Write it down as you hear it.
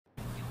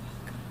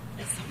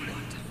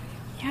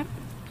Yep.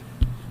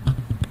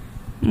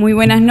 Muy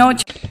buenas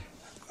noches.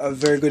 A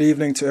very good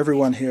evening to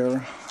everyone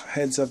here,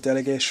 heads of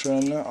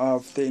delegation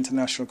of the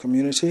international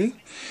community,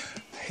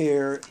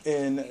 here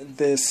in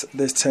this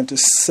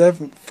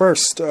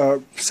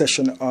 71st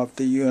session of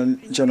the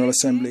UN General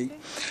Assembly.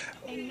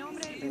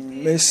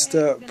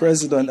 Mr.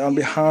 President, on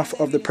behalf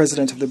of the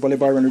President of the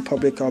Bolivarian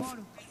Republic of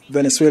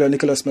Venezuela,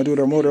 Nicolas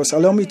Maduro Moros,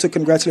 allow me to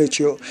congratulate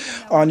you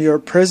on your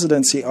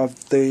presidency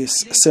of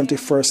this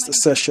 71st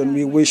session.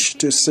 We wish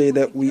to say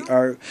that we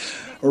are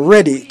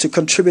ready to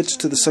contribute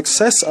to the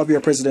success of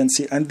your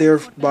presidency and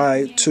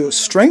thereby to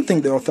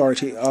strengthen the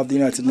authority of the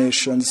United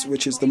Nations,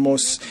 which is the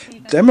most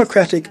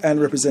democratic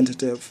and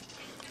representative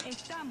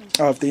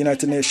of the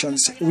United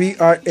Nations. We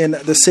are in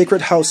the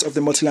sacred house of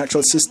the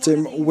multilateral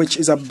system, which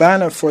is a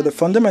banner for the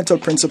fundamental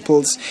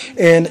principles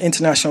in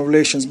international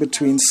relations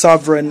between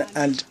sovereign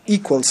and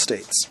equal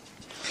states.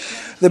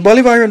 The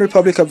Bolivarian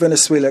Republic of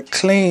Venezuela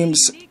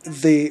claims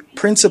the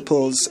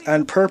principles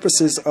and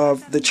purposes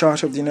of the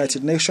Charter of the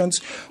United Nations,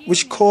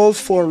 which call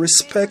for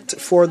respect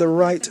for the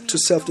right to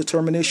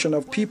self-determination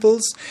of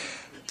peoples,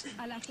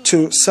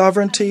 to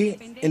sovereignty,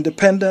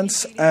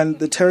 independence, and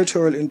the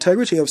territorial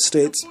integrity of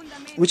states,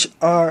 which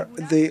are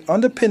the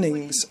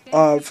underpinnings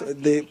of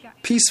the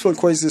peaceful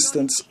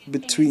coexistence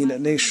between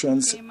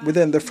nations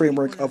within the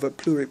framework of a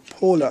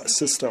pluripolar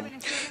system.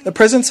 The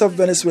presence of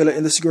Venezuela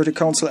in the Security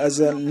Council as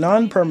a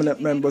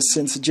non-permanent member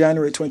since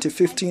January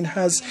 2015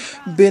 has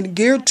been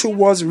geared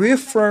towards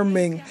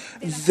reaffirming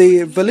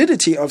the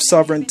validity of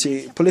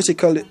sovereignty,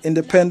 political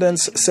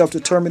independence,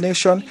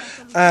 self-determination,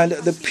 and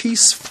the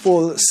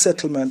peaceful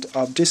settlement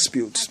of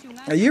disputes.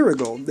 A year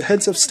ago, the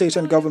heads of state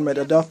and government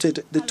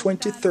adopted the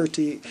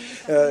 2030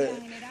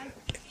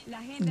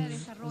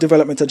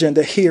 development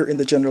agenda here in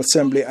the General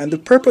Assembly, and the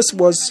purpose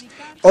was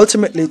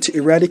ultimately to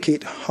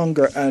eradicate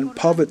hunger and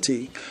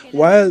poverty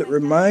while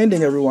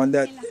reminding everyone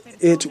that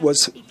it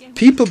was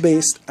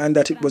people-based and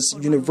that it was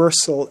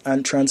universal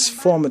and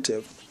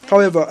transformative.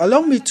 However, allow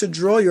me to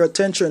draw your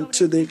attention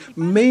to the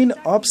main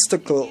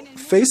obstacle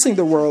facing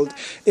the world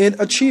in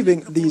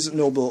achieving these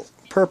noble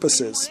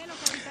purposes.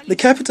 The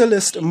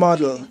capitalist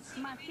model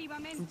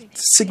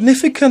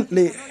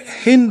significantly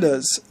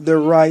hinders the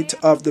right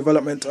of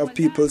development of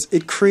peoples.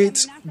 It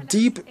creates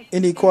deep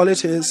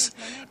inequalities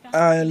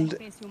and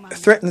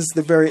threatens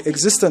the very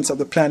existence of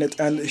the planet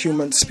and the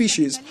human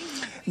species.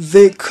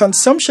 The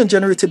consumption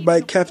generated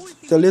by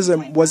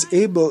capitalism was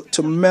able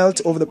to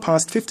melt over the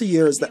past 50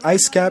 years the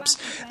ice caps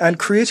and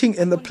creating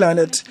in the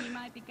planet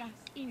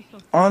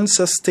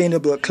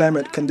unsustainable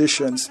climate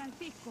conditions.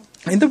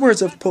 In the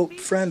words of Pope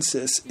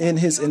Francis in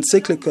his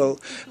encyclical,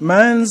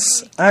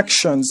 man's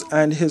actions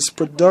and his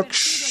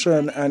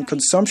production and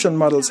consumption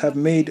models have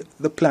made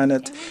the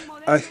planet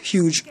a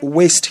huge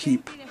waste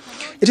heap.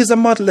 It is a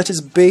model that is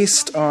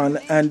based on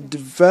and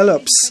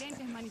develops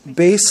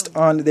based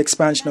on the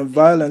expansion of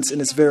violence in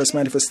its various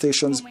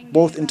manifestations,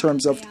 both in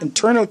terms of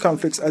internal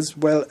conflicts as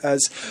well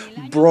as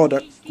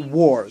broader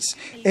wars.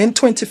 In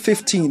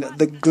 2015,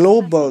 the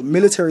global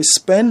military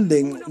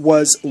spending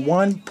was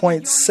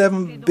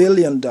 $1.7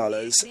 billion,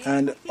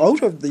 and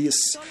out of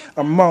this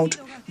amount,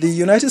 the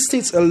United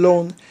States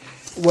alone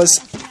was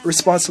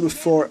responsible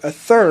for a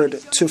third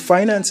to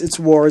finance its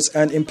wars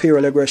and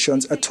imperial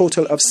aggressions, a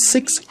total of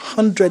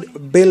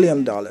 $600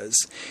 billion.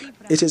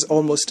 It is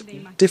almost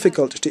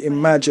difficult to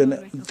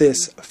imagine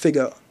this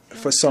figure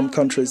for some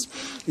countries.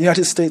 The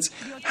United States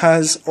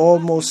has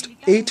almost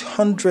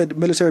 800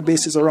 military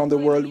bases around the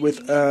world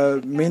with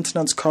a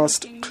maintenance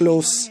cost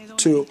close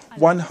to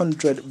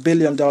 $100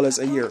 billion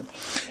a year.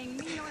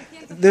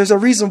 There's a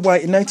reason why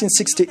in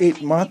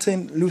 1968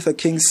 Martin Luther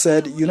King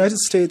said, "United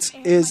States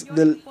is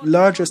the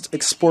largest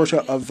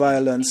exporter of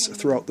violence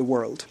throughout the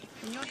world."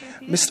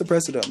 Mr.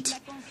 President,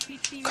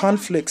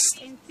 conflicts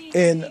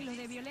in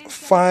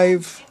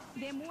 5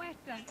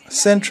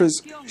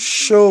 centuries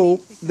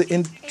show the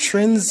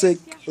intrinsic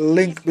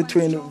link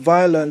between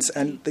violence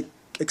and the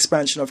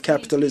expansion of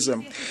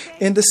capitalism.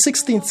 In the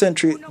 16th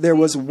century, there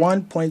was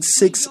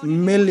 1.6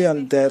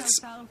 million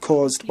deaths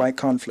caused by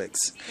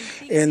conflicts.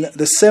 In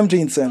the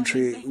 17th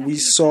century, we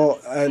saw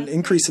an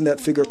increase in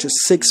that figure to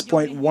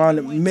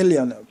 6.1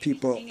 million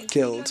people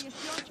killed.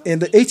 In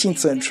the 18th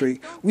century,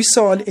 we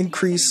saw an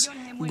increase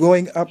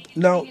going up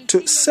now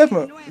to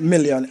 7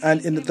 million.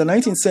 And in the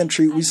 19th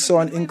century, we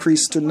saw an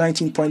increase to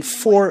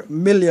 19.4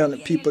 million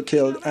people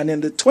killed. And in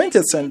the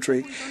 20th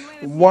century,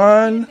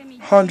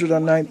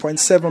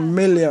 109.7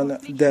 million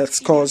deaths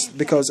caused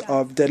because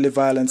of deadly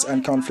violence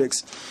and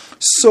conflicts.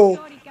 So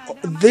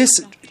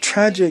this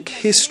tragic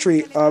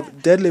history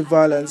of deadly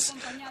violence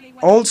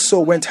also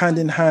went hand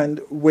in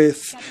hand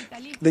with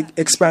the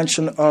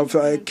expansion of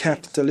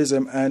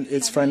capitalism and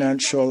its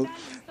financial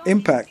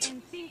impact.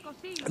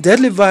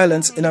 Deadly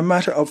violence in a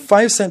matter of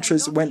 5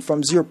 centuries went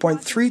from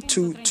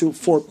 0.32 to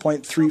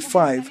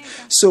 4.35.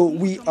 So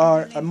we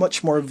are a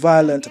much more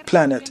violent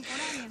planet.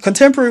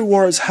 Contemporary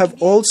wars have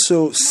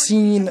also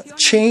seen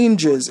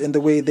changes in the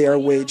way they are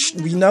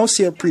waged. We now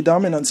see a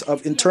predominance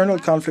of internal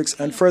conflicts,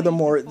 and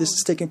furthermore, this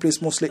is taking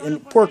place mostly in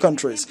poor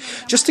countries.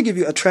 Just to give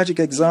you a tragic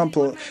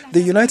example,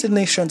 the United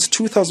Nations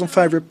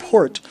 2005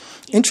 report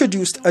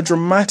introduced a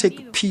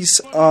dramatic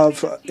piece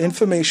of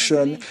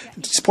information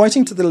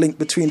pointing to the link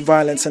between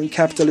violence and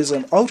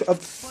capitalism. Out of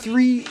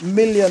 3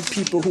 million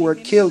people who were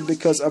killed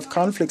because of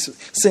conflicts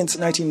since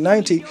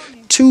 1990,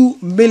 2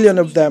 million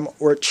of them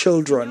were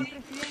children.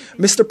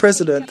 Mr.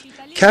 President,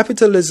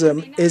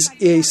 capitalism is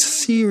a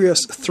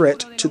serious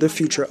threat to the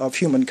future of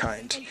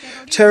humankind.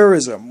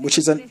 Terrorism, which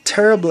is a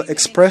terrible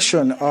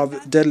expression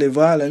of deadly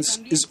violence,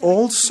 is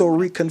also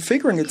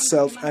reconfiguring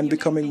itself and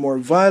becoming more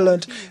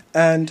violent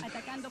and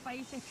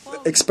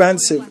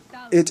expansive.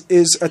 It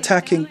is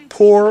attacking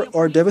poor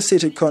or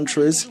devastated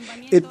countries.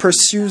 It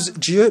pursues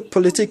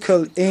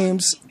geopolitical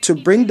aims to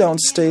bring down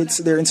states,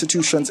 their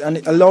institutions, and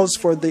it allows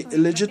for the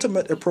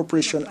illegitimate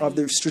appropriation of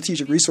the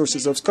strategic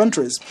resources of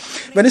countries.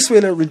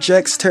 Venezuela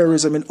rejects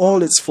terrorism in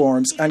all its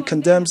forms and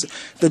condemns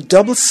the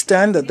double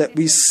standard that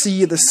we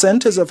see the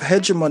centers of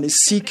hegemony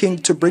seeking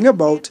to bring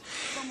about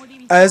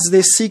as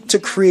they seek to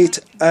create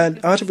an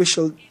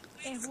artificial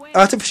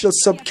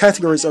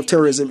subcategories of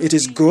terrorism. It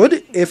is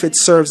good if it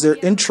serves their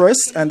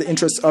interests and the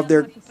interests of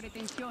their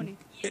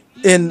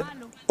in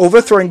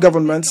overthrowing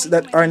governments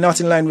that are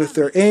not in line with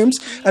their aims,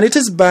 and it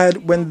is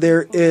bad when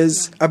there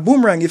is a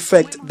boomerang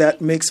effect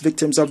that makes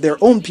victims of their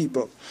own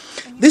people.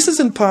 This is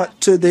in part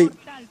to the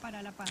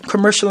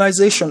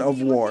commercialization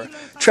of war,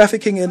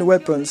 trafficking in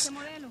weapons,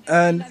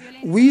 and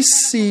we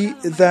see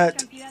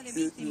that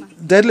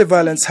deadly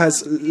violence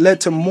has led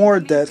to more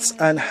deaths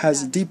and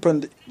has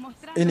deepened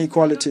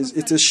inequalities.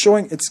 It is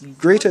showing its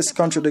greatest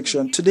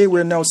contradiction. Today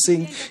we're now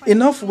seeing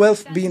enough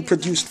wealth being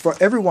produced for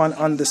everyone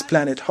on this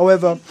planet.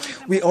 However,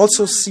 we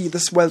also see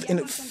this wealth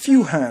in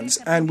few hands,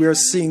 and we are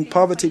seeing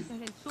poverty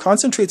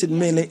concentrated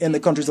mainly in the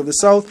countries of the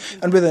South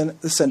and within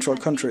the central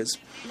countries.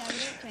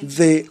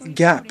 The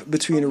gap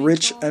between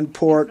rich and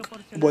poor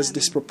was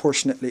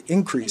disproportionately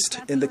increased.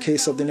 In the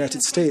case of the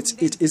United States,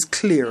 it is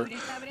clear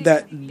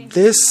that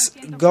this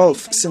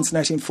gulf since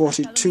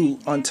 1942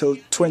 until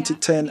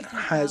 2010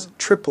 has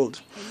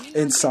tripled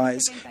in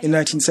size. In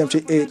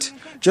 1978,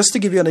 just to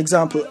give you an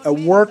example, a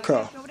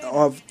worker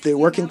of the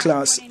working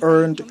class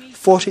earned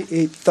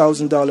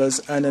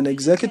 $48,000, and an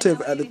executive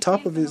at the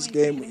top of his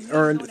game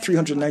earned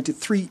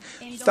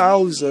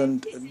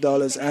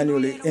 $393,000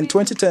 annually. In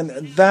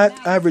 2010, that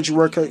average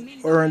worker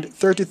earned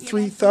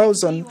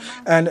 $33,000,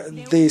 and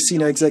the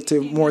senior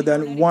executive more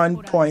than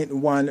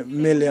 $1.1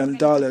 million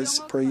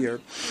per year.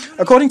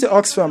 According to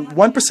Oxfam,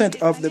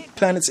 1% of the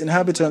planet's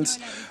inhabitants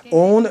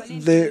own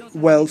the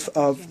wealth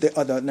of the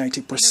other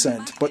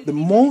 90%. But the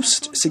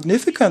most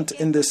significant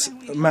in this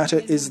matter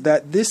is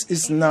that this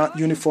is not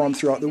uniform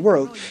throughout the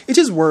world. It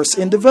is worse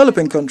in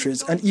developing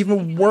countries, and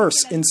even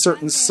worse in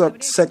certain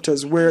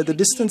sectors where the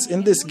distance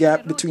in this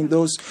gap between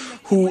those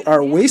who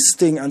are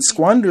wasting and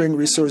squandering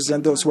resources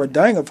and those who are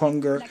dying of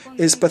hunger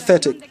is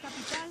pathetic.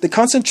 The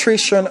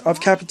concentration of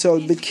capital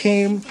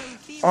became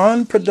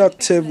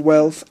unproductive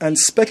wealth and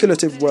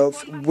speculative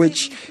wealth,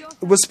 which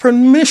was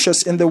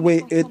pernicious in the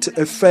way it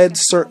fed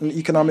certain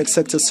economic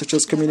sectors such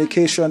as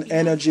communication,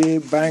 energy,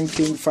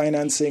 banking,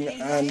 financing,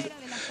 and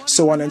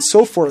so on and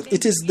so forth.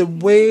 It is the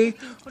way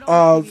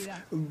of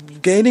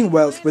gaining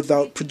wealth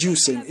without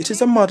producing. It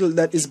is a model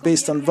that is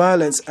based on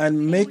violence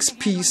and makes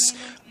peace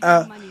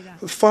a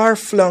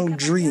far-flung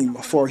dream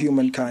for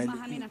humankind.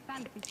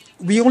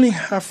 We only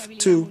have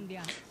to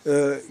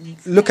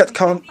look at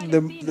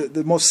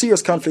the most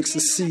serious conflicts to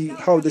see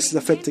how this is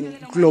affecting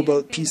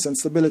global peace and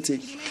stability.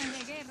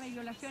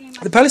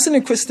 The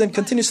Palestinian question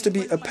continues to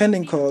be a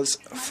pending cause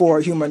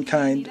for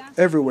humankind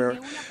everywhere.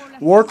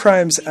 War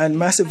crimes and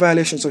massive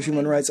violations of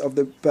human rights of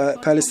the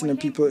Palestinian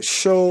people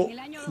show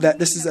that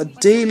this is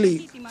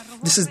daily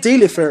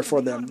fare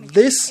for them.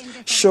 This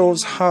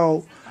shows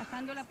how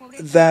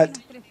that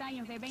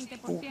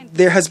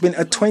there has been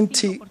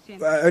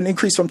an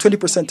increase from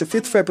 20% to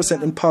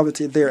 55% in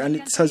poverty there, and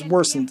it has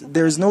worsened.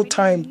 There is no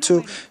time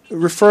to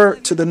refer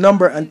to the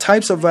number and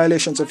types of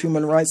violations of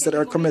human rights that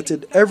are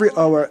committed every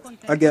hour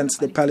against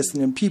the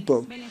Palestinian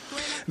people.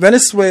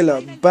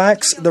 Venezuela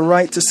backs the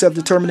right to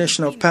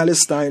self-determination of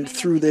Palestine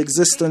through the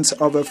existence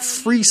of a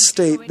free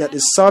state that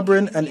is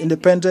sovereign and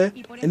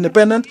independent. And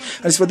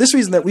it's for this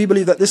reason that we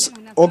believe that this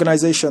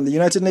organization, the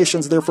United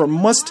Nations, therefore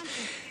must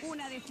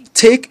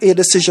take a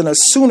decision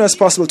as soon as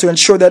possible to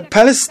ensure that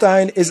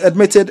Palestine is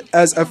admitted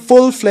as a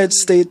full-fledged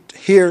state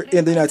here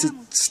in the United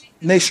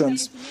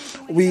Nations.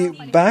 We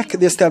back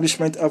the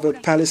establishment of a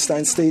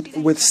Palestine state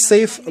with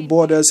safe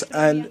borders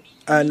and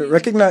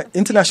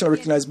international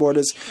recognized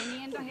borders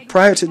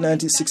prior to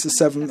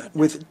 1967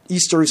 with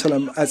East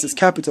Jerusalem as its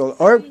capital.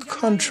 Our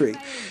country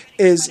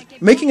is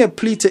making a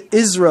plea to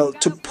Israel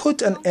to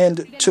put an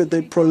end to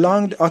the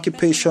prolonged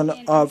occupation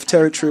of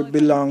territory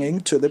belonging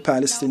to the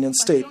Palestinian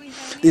state.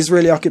 The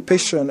Israeli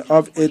occupation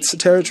of its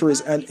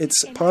territories and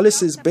its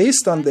policies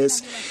based on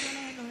this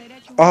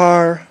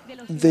are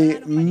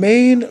the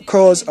main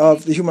cause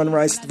of the human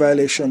rights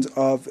violations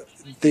of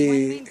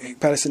the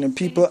Palestinian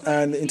people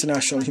and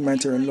international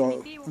humanitarian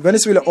law.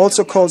 Venezuela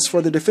also calls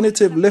for the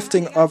definitive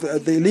lifting of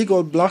the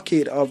illegal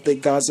blockade of the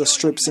Gaza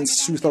Strip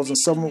since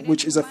 2007,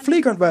 which is a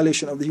flagrant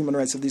violation of the human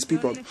rights of these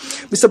people.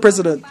 Mr.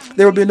 President,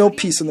 there will be no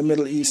peace in the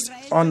Middle East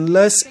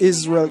unless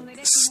Israel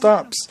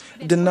stops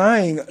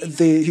denying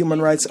the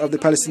human rights of the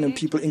Palestinian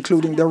people,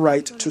 including their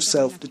right to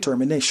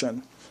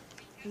self-determination.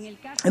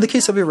 In the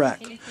case of Iraq,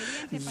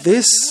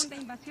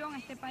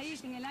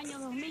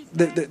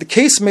 the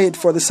case made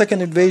for the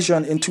second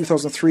invasion in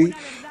 2003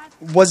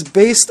 was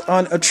based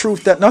on a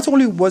truth that not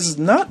only was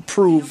not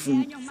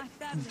proven,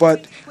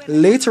 but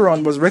later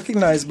on was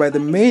recognized by the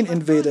main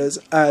invaders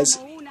as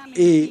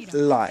a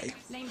lie.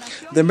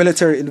 The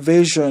military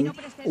invasion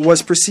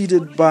was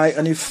preceded by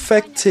an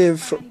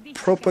effective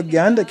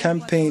propaganda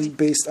campaign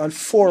based on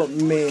 4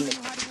 main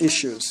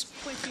issues.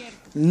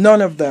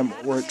 None of them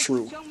were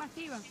true.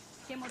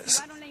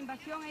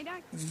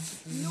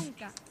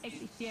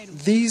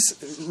 These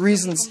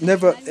reasons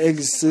never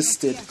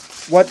existed.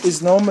 What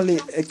is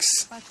normally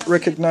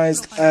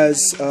recognized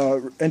as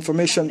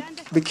information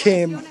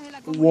became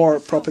war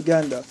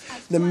propaganda.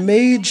 The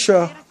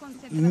major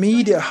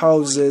media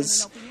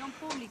houses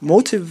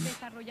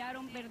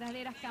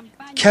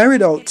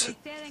carried out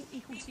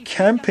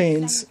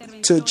campaigns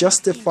to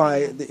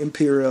justify the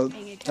imperial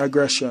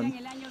aggression.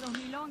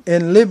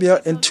 In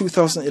Libya in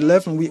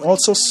 2011, we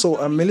also saw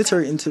a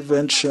military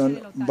intervention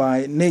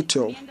by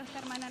NATO.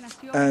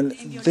 And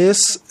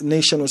this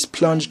nation was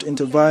plunged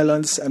into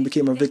violence and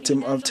became a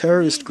victim of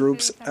terrorist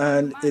groups,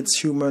 and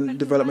its Human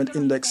Development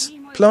Index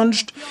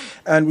plunged,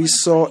 and we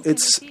saw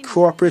its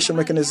cooperation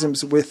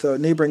mechanisms with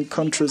neighboring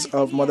countries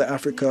of Mother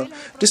Africa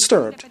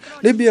disturbed.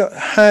 Libya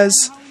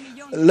has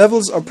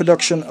levels of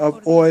production of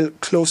oil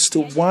close to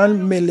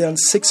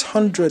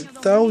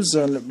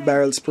 1,600,000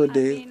 barrels per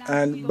day,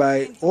 and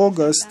by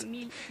August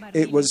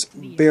it was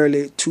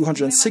barely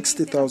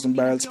 260,000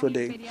 barrels per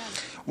day.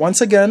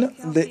 Once again,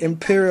 the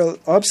imperial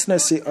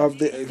obstinacy of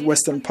the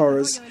Western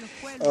powers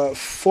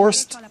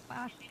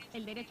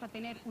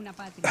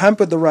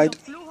hampered the right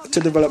to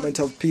development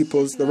of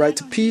peoples, the right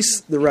to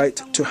peace, the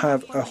right to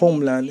have a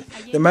homeland.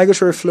 The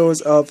migratory flows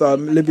of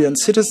Libyan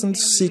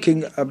citizens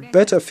seeking a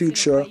better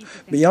future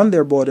beyond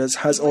their borders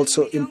has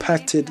also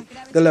impacted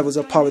the levels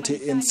of poverty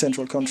in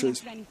central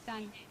countries.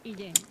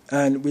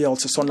 And we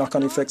also saw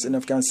knock-on effects in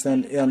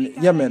Afghanistan and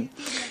Yemen.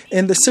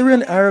 In the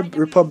Syrian Arab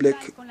Republic,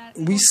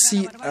 we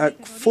see a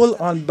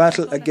full-on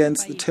battle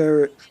against the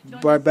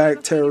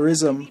barbaric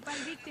terrorism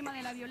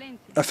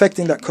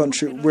affecting that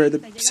country, where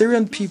the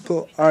Syrian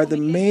people are the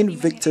main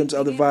victims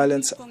of the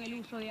violence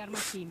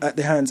at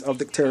the hands of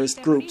the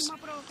terrorist groups.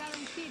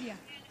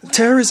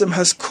 Terrorism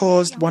has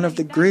caused one of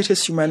the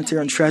greatest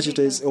humanitarian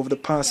tragedies over the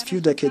past few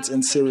decades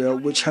in Syria,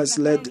 which has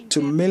led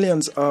to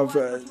millions of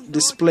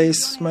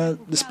displaced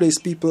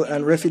people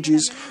and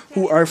refugees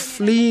who are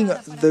fleeing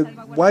the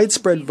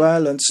widespread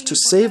violence to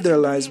save their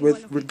lives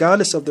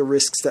regardless of the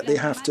risks that they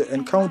have to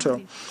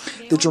encounter.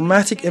 The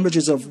dramatic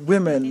images of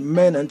women,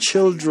 men, and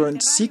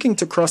children seeking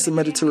to cross the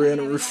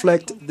Mediterranean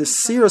reflect the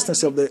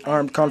seriousness of the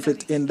armed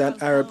conflict in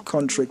that Arab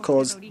country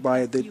caused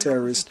by the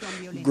terrorist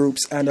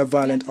groups and a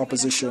violent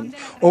opposition.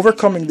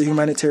 Overcoming the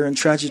humanitarian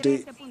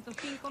tragedy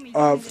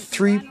of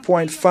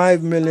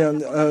 3.5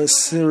 million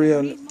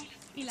Syrian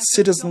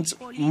citizens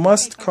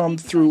must come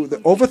through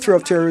the overthrow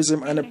of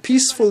terrorism and a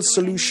peaceful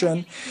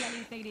solution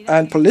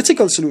and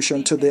political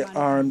solution to the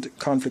armed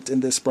conflict in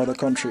this brother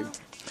country.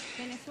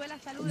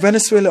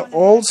 Venezuela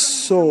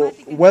also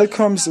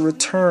welcomes the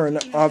return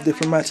of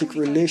diplomatic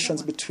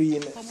relations between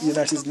the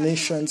United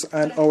Nations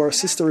and our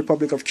sister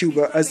Republic of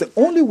Cuba as the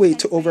only way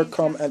to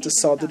overcome and to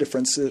solve the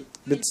differences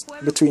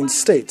between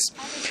states.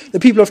 The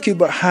people of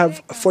Cuba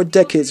have for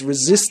decades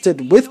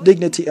resisted with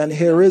dignity and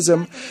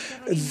heroism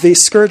the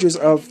scourges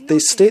of the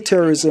state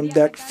terrorism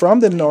that from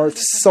the north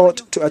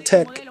sought to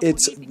attack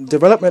its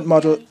development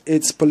model,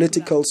 its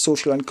political,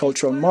 social, and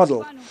cultural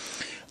model.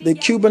 The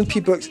Cuban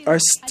people are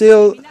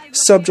still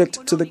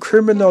subject to the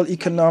criminal,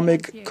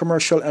 economic,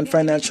 commercial, and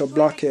financial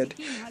blockade.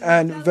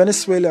 And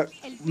Venezuela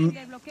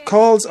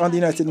calls on the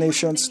United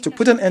Nations to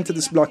put an end to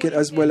this blockade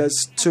as well as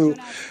to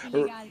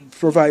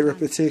provide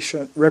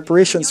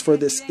reparations for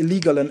this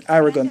illegal and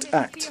arrogant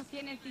act.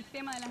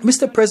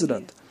 Mr.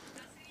 President,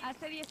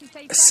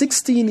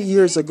 16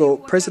 years ago,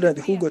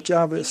 President Hugo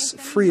Chavez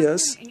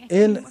Frias,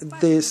 in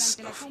this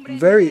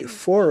very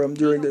forum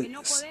during the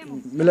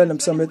Millennium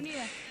Summit,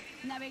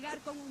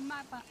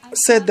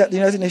 said that the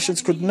United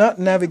Nations could not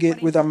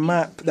navigate with a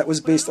map that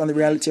was based on the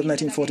reality of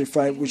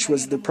 1945, which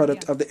was the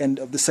product of the end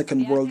of the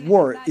Second World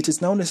War. It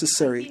is now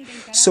necessary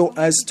so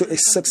as to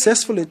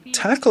successfully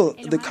tackle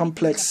the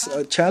complex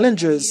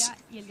challenges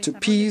to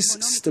peace,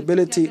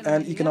 stability,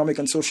 and economic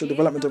and social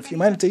development of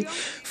humanity,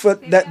 for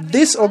that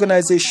this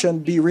organization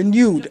be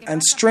renewed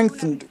and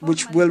strengthened,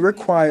 which will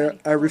require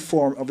a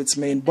reform of its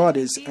main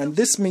bodies. And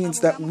this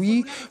means that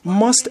we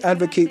must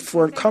advocate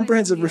for a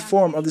comprehensive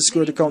reform of the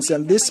Security Council,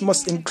 and this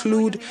must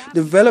include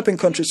developing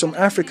countries from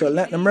Africa,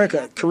 Latin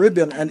America,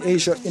 Caribbean, and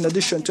Asia, in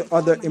addition to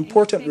other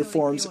important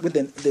reforms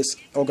within this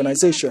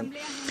organization.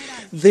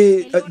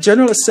 The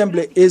General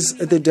Assembly is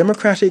the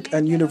democratic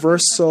and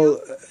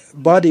universal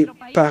body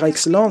par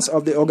excellence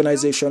of the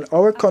organization.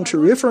 Our country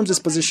reaffirms its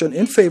position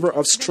in favor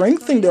of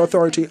strengthening the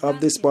authority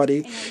of this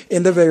body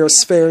in the various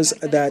spheres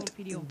that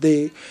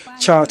the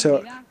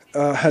Charter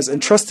has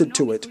entrusted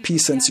to it: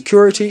 peace and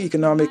security,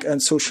 economic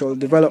and social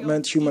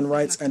development, human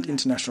rights, and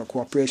international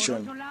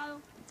cooperation.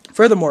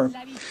 Furthermore,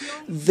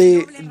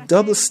 the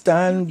double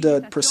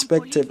standard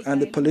perspective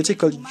and the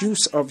political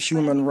use of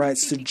human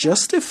rights to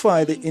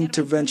justify the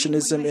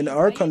interventionism in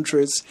our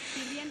countries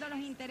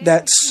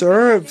that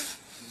serves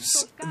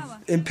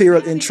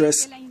imperial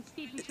interests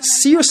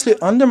seriously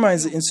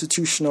undermines the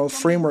institutional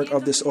framework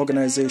of this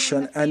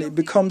organization, and it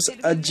becomes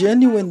a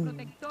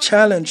genuine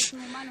challenge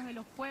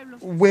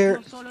where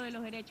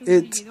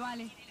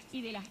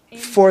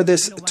for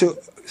this to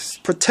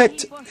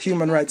protect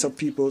human rights of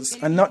peoples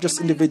and not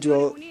just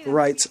individual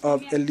rights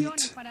of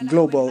elite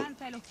global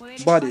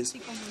bodies.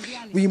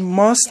 We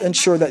must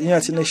ensure that the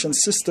United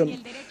Nations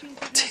system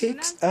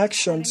takes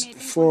actions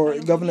for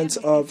governance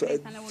of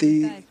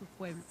the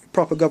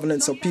proper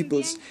governance of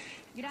peoples.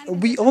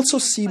 We also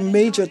see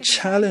major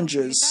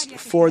challenges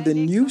for the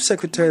new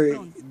Secretary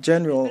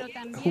General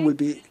who will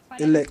be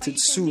elected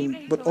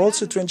soon, but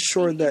also to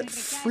ensure that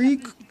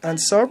free and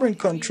sovereign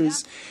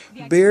countries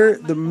bear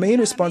the main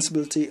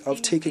responsibility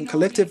of taking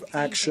collective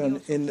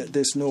action in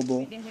this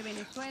noble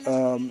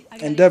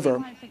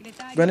endeavor.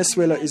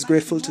 Venezuela is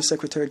grateful to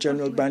Secretary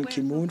General Ban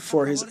Ki-moon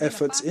for his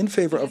efforts in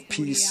favor of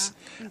peace,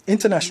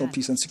 international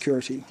peace and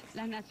security.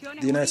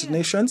 The United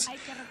Nations,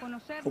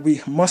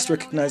 we must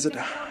recognize it,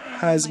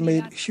 has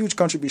made huge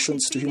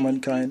contributions to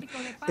humankind.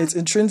 Its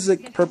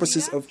intrinsic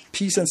purposes of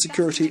peace and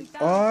security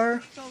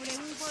are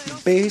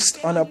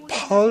based on a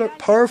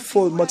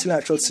powerful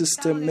multilateral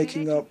system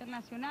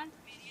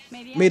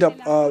made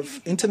up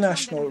of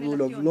international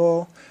rule of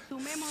law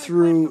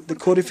through the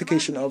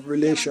codification of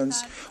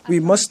relations. We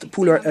must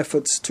pool our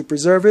efforts to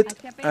preserve it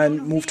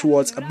and move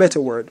towards a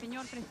better world.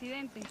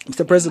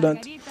 Mr.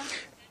 President,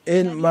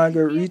 in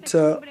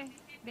Margarita,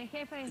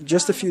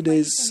 just a few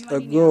days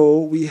ago,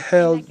 we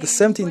held the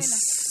 17th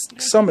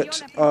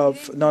Summit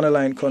of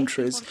Non-Aligned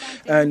Countries,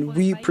 and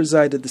we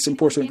presided this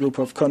important group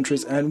of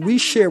countries, and we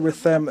share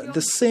with them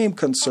the same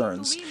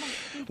concerns.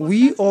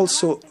 We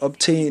also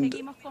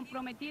obtained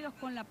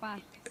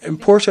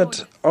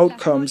important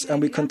outcomes,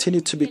 and we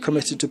continue to be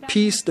committed to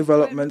peace,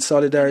 development,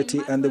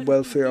 solidarity, and the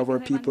welfare of our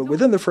people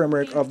within the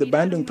framework of the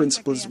Bandung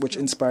Principles which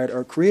inspired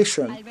our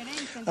creation.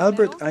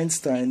 Albert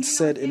Einstein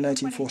said in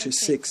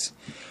 1946,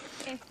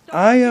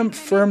 "I am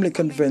firmly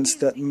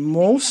convinced that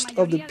most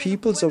of the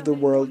peoples of the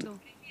world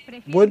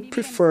would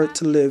prefer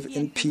to live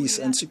in peace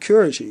and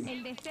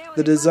security.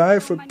 The desire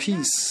for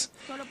peace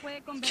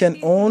can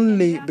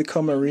only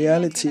become a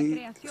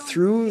reality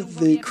through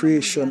the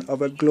creation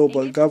of a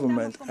global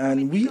government,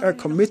 and we are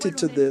committed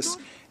to this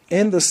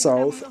in the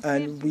South,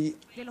 and we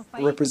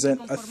represent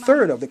a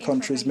third of the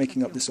countries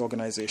making up this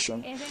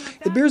organization."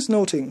 It bears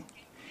noting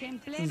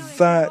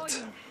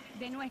that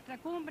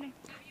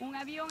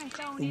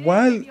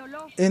while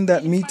in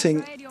that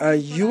meeting, a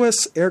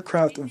U.S.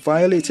 aircraft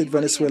violated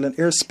Venezuelan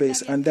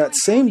airspace, and that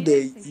same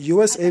day,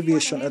 U.S.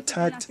 aviation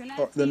attacked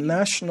the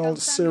national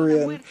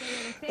Syrian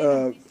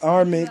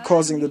army,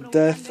 causing the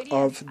death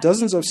of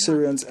dozens of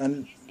Syrians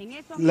and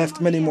left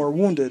many more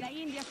wounded.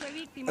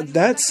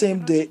 That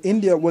same day,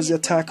 India was the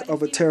attack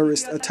of a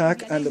terrorist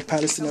attack, and the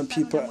Palestinian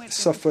people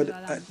suffered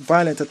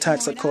violent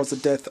attacks that caused the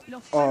death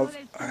of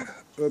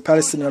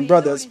Palestinian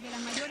brothers.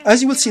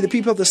 As you will see, the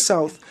people of the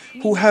South,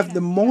 who have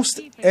the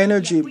most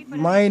energy,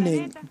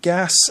 mining,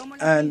 gas,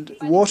 and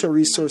water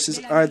resources,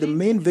 are the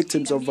main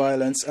victims of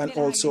violence and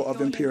also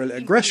of imperial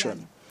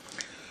aggression.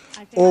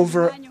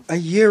 Over a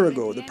year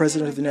ago, the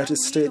President of the United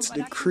States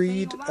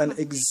decreed an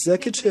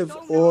executive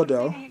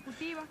order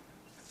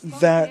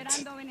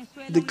that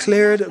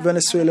declared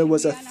Venezuela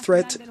was a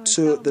threat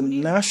to the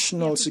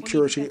national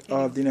security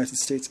of the United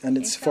States and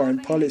its foreign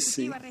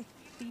policy.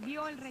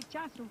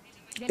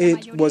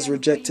 It was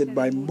rejected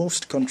by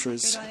most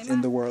countries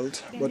in the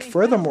world. But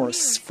furthermore,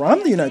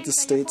 from the United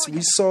States,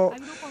 we saw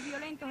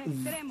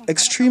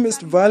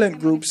extremist violent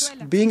groups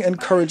being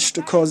encouraged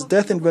to cause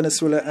death in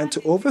Venezuela and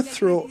to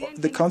overthrow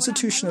the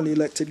constitutionally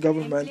elected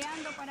government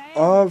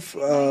of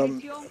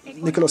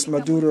Nicolas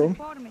Maduro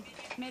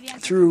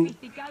through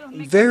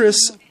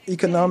various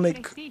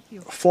economic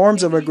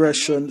forms of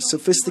aggression,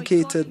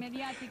 sophisticated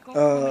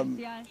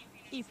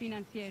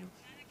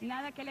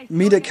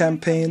media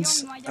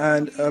campaigns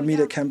and a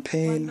media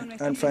campaign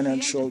and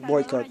financial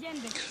boycott.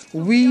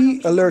 We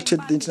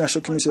alerted the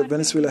international community that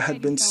Venezuela had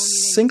been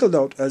singled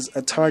out as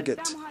a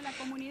target,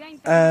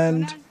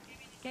 and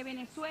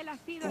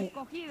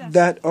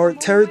that our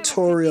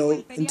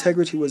territorial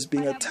integrity was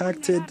being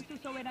attacked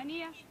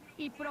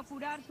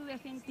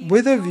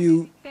with a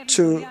view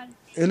to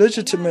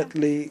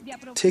illegitimately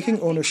taking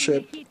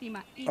ownership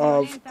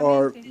of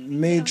our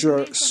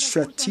major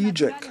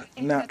strategic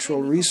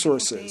natural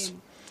resources.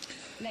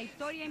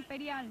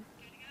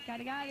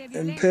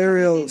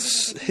 Imperial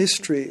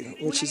history,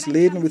 which is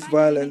laden with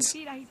violence,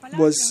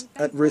 was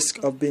at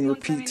risk of being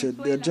repeated.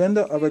 The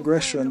agenda of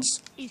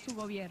aggressions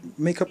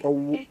make up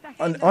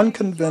an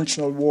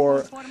unconventional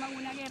war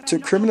to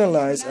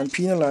criminalize and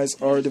penalize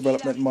our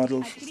development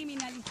model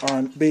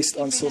based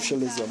on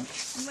socialism.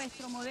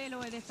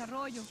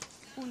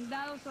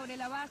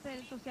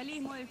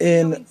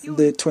 In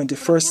the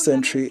 21st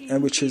century,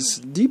 and which is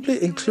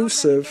deeply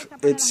inclusive,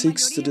 it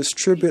seeks to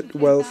distribute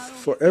wealth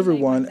for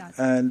everyone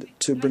and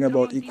to bring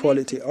about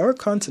equality. Our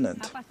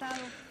continent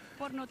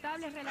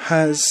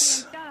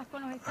has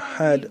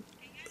had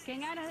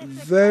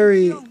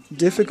very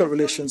difficult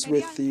relations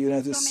with the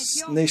United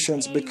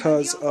Nations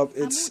because of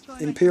its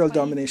imperial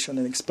domination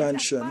and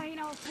expansion.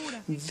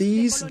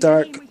 These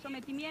dark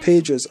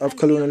pages of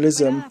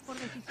colonialism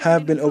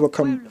have been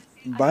overcome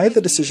by the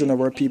decision of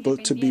our people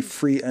to be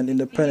free and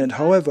independent.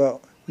 However,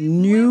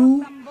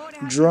 new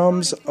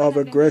drums of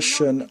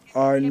aggression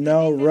are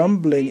now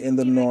rumbling in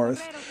the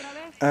north,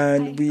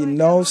 and we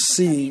now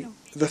see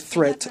the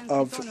threat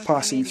of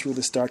passing through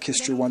this dark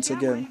history once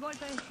again.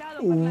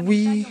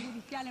 We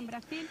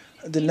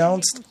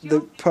denounced the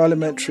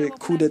parliamentary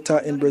coup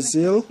d'etat in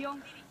Brazil,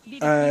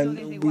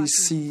 and we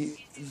see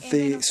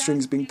the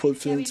strings being pulled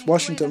from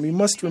Washington. We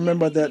must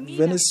remember that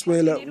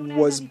Venezuela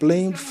was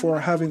blamed for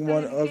having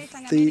one of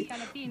the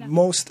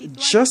most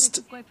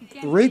just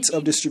rates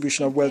of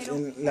distribution of wealth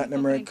in Latin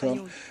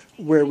America,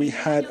 where we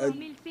had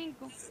an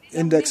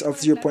index of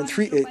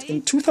 0.38.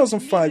 In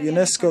 2005,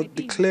 UNESCO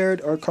declared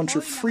our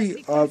country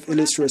free of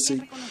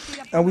illiteracy,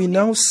 and we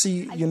now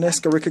see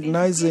UNESCO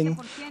recognizing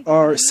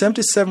our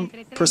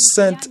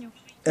 77%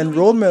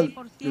 enrollment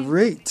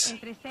rate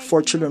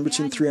for children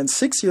between 3 and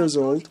 6 years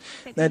old,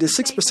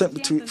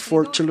 96%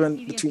 for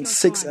children between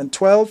 6 and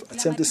 12,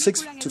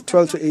 76 to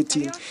 12 to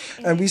 18.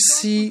 And we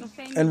see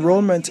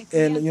enrollment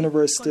in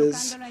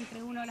universities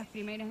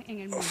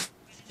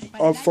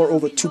for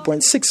over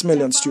 2.6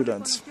 million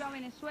students.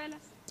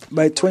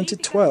 By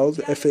 2012,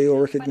 the FAO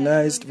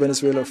recognized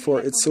Venezuela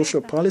for its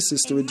social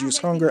policies to reduce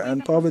hunger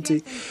and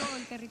poverty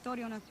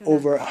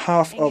over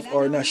half of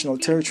our national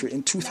territory.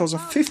 In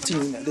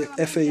 2015, the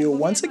FAO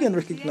once again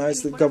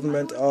recognized the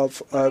government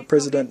of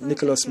President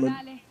Nicolas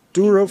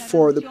Maduro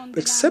for the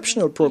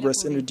exceptional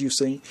progress in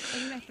reducing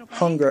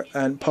hunger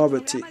and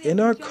poverty. In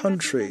our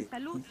country,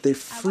 the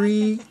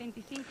free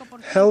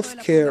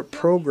healthcare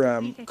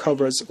program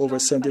covers over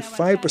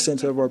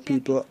 75% of our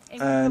people,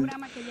 and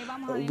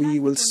we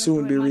will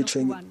soon be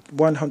reaching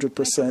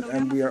 100%,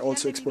 and we are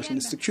also exporting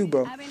this to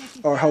Cuba.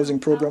 Our housing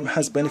program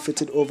has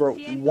benefited over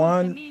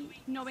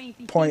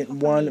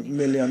 1.1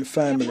 million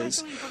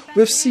families.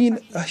 We've seen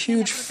a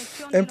huge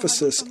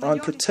emphasis on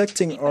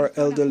protecting our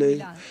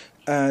elderly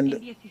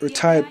and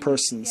retired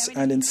persons,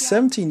 and in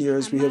 17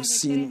 years we have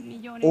seen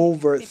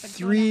over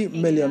 3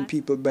 million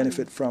people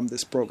benefit from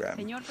this program.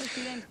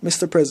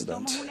 Mr.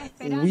 President,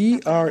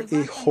 we are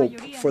a hope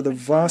for the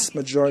vast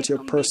majority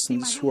of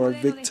persons who are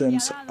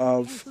victims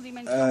of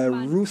a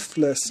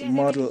ruthless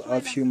model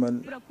of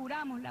human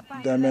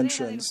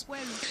dimensions.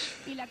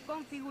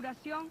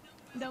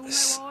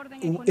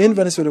 In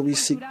Venezuela, we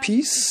seek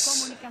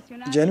peace,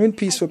 genuine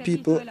peace for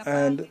people,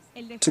 and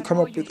to come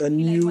up with a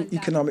new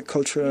economic,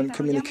 cultural, and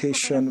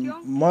communication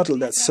model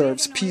that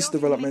serves peace,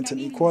 development, and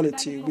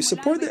equality. We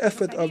support the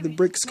effort of the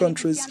BRICS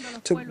countries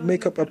to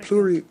make up a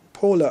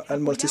pluripolar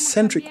and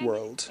multicentric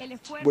world,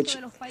 which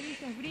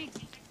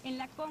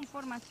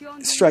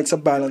strikes a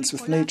balance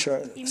with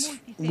nature.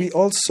 We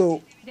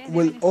also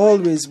will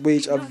always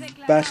wage a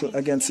battle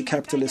against the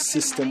capitalist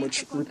system,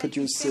 which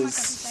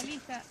reproduces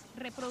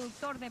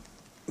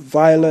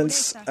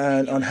violence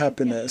and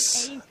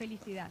unhappiness.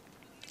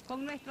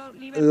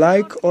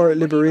 Like our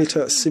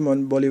liberator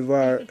Simon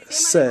Bolivar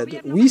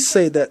said, we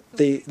say that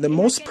the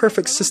most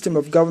perfect system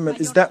of government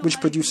is that which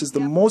produces the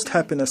most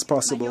happiness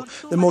possible,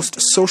 the most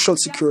social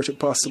security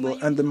possible,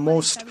 and the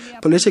most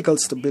political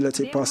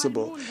stability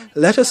possible.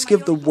 Let us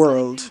give the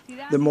world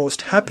the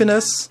most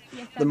happiness,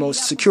 the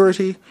most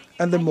security,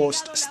 and the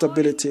most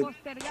stability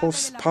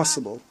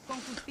possible.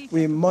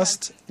 We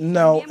must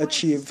now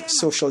achieve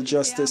social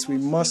justice. We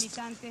must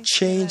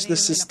change the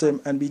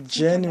system and be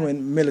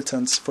genuine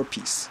militants for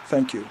peace.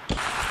 Thank you.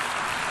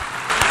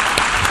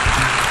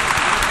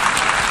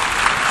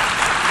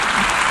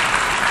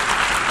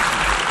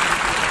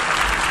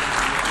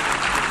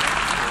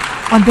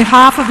 On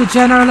behalf of the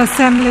General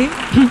Assembly,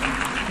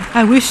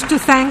 I wish to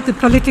thank the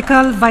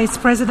Political Vice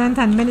President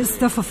and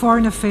Minister for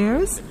Foreign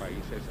Affairs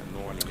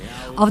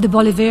of the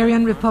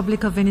Bolivarian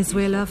Republic of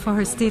Venezuela for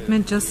her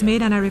statement just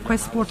made, and I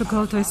request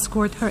protocol to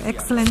escort Her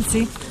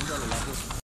Excellency